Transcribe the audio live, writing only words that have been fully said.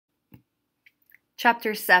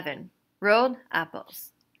Chapter 7 Rolled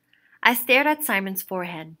Apples. I stared at Simon's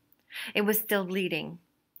forehead. It was still bleeding.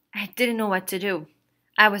 I didn't know what to do.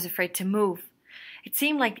 I was afraid to move. It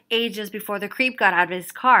seemed like ages before the creep got out of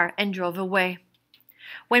his car and drove away.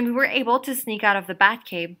 When we were able to sneak out of the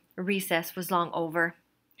Batcave, recess was long over.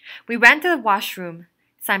 We ran to the washroom.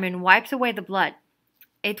 Simon wiped away the blood.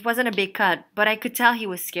 It wasn't a big cut, but I could tell he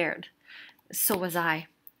was scared. So was I.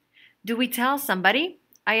 Do we tell somebody?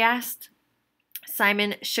 I asked.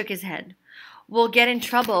 Simon shook his head. We'll get in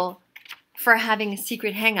trouble for having a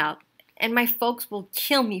secret hangout, and my folks will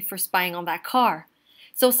kill me for spying on that car.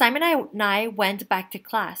 So Simon and I went back to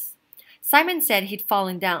class. Simon said he'd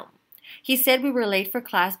fallen down. He said we were late for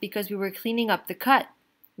class because we were cleaning up the cut.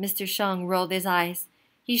 Mr. Shung rolled his eyes.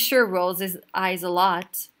 He sure rolls his eyes a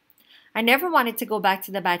lot. I never wanted to go back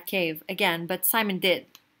to the Batcave again, but Simon did.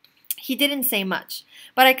 He didn't say much,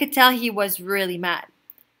 but I could tell he was really mad.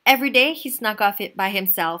 Every day he snuck off it by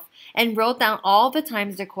himself and wrote down all the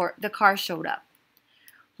times the car showed up.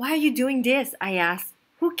 Why are you doing this? I asked.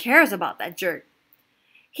 Who cares about that jerk?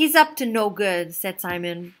 He's up to no good, said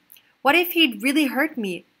Simon. What if he'd really hurt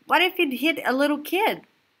me? What if he'd hit a little kid?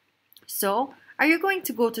 So, are you going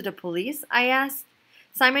to go to the police? I asked.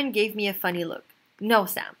 Simon gave me a funny look. No,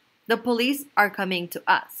 Sam. The police are coming to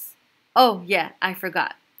us. Oh, yeah, I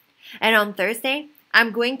forgot. And on Thursday,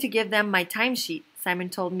 I'm going to give them my timesheet, Simon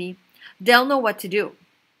told me. They'll know what to do.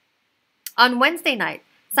 On Wednesday night,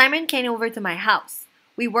 Simon came over to my house.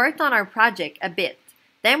 We worked on our project a bit.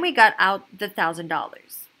 Then we got out the $1,000.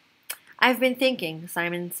 I've been thinking,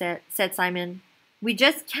 said Simon. We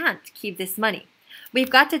just can't keep this money.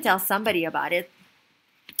 We've got to tell somebody about it.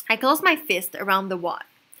 I closed my fist around the wad.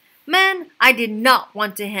 Man, I did not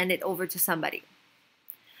want to hand it over to somebody.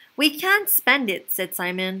 We can't spend it, said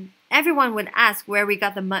Simon. Everyone would ask where we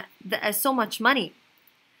got so much money.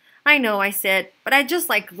 I know, I said, but I just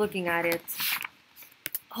like looking at it,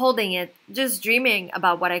 holding it, just dreaming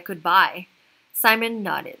about what I could buy. Simon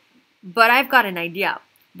nodded. But I've got an idea.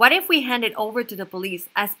 What if we hand it over to the police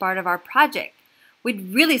as part of our project?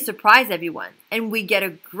 We'd really surprise everyone, and we get a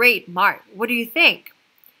great mark. What do you think?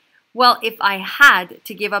 Well, if I had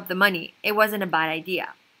to give up the money, it wasn't a bad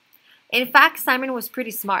idea. In fact, Simon was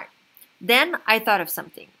pretty smart. Then I thought of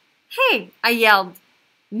something. Hey, I yelled,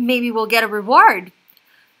 maybe we'll get a reward.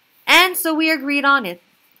 And so we agreed on it.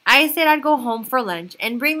 I said I'd go home for lunch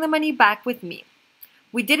and bring the money back with me.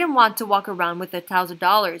 We didn't want to walk around with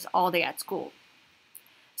 $1,000 all day at school.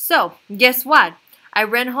 So, guess what? I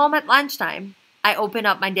ran home at lunchtime. I opened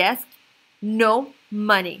up my desk. No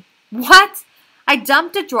money. What? I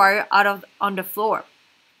dumped the drawer on the floor.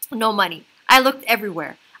 No money. I looked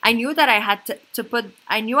everywhere. I knew that I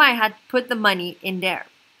had put the money in there.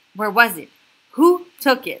 Where was it? Who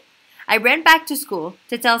took it? I ran back to school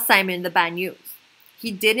to tell Simon the bad news.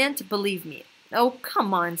 He didn't believe me. Oh,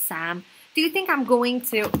 come on, Sam. Do you think I'm going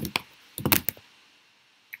to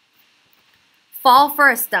fall for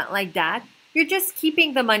a stunt like that? You're just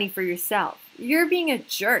keeping the money for yourself. You're being a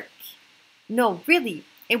jerk. No, really,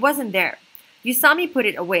 it wasn't there. You saw me put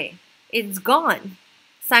it away. It's gone.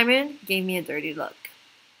 Simon gave me a dirty look.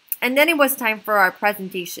 And then it was time for our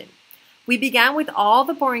presentation. We began with all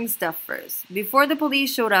the boring stuff first, before the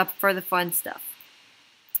police showed up for the fun stuff.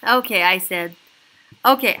 Okay, I said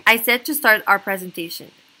to start our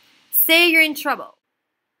presentation. Say you're in trouble.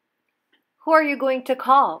 Who are you going to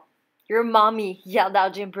call? Your mommy, yelled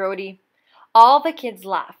out Jim Brody. All the kids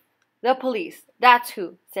laughed. The police, that's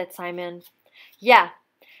who, said Simon. Yeah,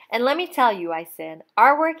 and let me tell you, I said,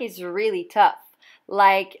 our work is really tough.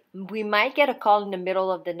 Like, we might get a call in the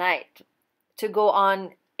middle of the night to go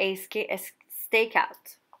on a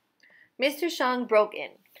stakeout. Mr. Shang broke in.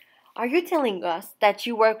 Are you telling us that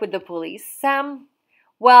you work with the police, Sam?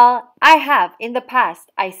 Well, I have in the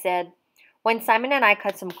past, I said, when Simon and I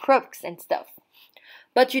cut some crooks and stuff.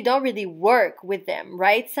 But you don't really work with them,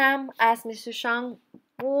 right, Sam? Asked Mr. Shang.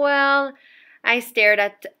 Well, I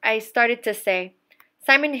started to say.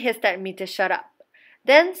 Simon hissed at me to shut up.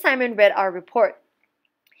 Then Simon read our report.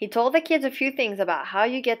 He told the kids a few things about how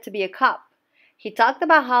you get to be a cop. He talked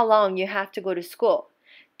about how long you have to go to school.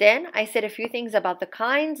 Then I said a few things about the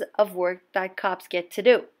kinds of work that cops get to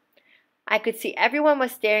do. I could see everyone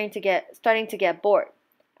was starting to get bored.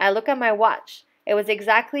 I looked at my watch. It was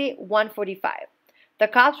exactly 1:45. The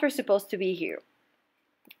cops were supposed to be here.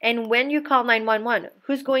 And when you call 911,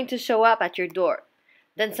 who's going to show up at your door?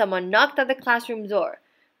 Then someone knocked at the classroom door.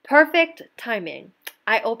 Perfect timing.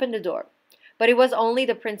 I opened the door. But it was only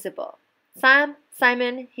the principal.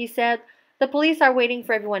 Simon, he said, the police are waiting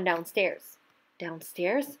for everyone downstairs.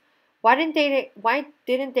 Downstairs? Why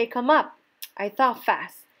didn't they come up? I thought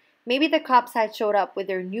fast. Maybe the cops had showed up with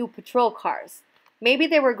their new patrol cars. Maybe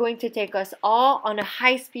they were going to take us all on a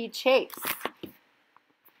high-speed chase.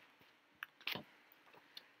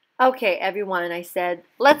 Okay, everyone, I said,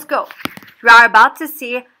 let's go. We are about to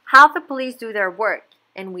see how the police do their work,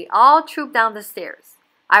 and we all trooped down the stairs.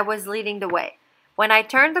 I was leading the way. When I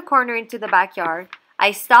turned the corner into the backyard,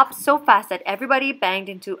 I stopped so fast that everybody banged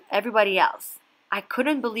into everybody else. I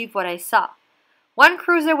couldn't believe what I saw. One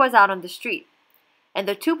cruiser was out on the street, and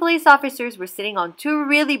the two police officers were sitting on two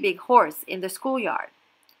really big horses in the schoolyard.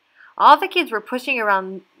 All the kids were pushing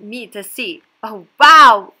around me to see. Oh,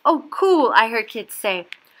 wow! Oh, cool, I heard kids say.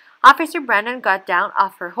 Officer Brandon got down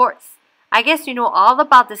off her horse. I guess you know all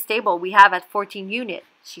about the stable we have at 14 Unit,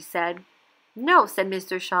 she said. No, said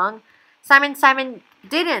Mr. Shang. Simon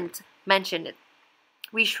didn't mention it.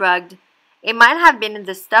 We shrugged. It might have been in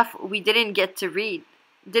the stuff we didn't get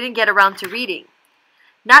around to reading.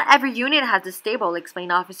 Not every unit has a stable,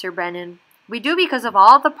 explained Officer Brennan. We do because of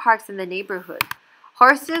all the parks in the neighborhood.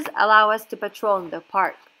 Horses allow us to patrol in the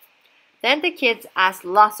park. Then the kids asked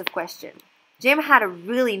lots of questions. Jim had a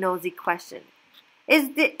really nosy question.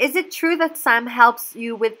 Is it true that Sam helps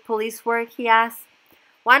you with police work? He asked.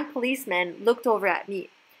 One policeman looked over at me.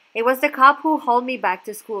 It was the cop who hauled me back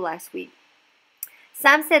to school last week.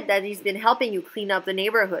 Sam said that he's been helping you clean up the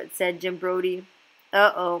neighborhood, said Jim Brody.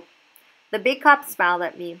 Uh-oh. The big cop smiled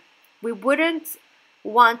at me. We wouldn't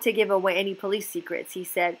want to give away any police secrets, he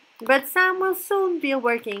said. But Sam will soon be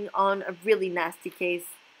working on a really nasty case.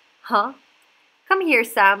 Huh? Come here,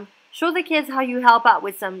 Sam. Show the kids how you help out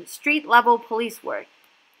with some street-level police work.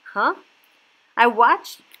 Huh? I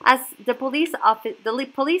watched as the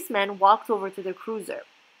policeman walked over to the cruiser.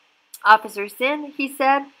 Officer Sin, he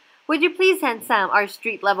said, would you please hand Sam our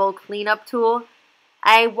street-level cleanup tool?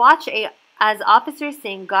 I watched as Officer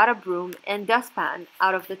Singh got a broom and dustpan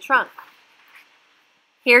out of the trunk.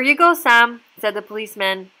 Here you go, Sam, said the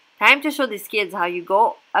policeman. Time to show these kids how you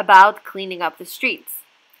go about cleaning up the streets.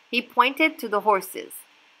 He pointed to the horses.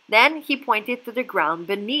 Then he pointed to the ground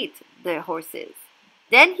beneath the horses.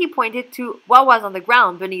 Then he pointed to what was on the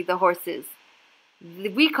ground beneath the horses.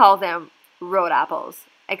 We call them road apples,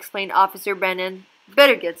 explained Officer Brennan.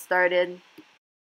 Better get started.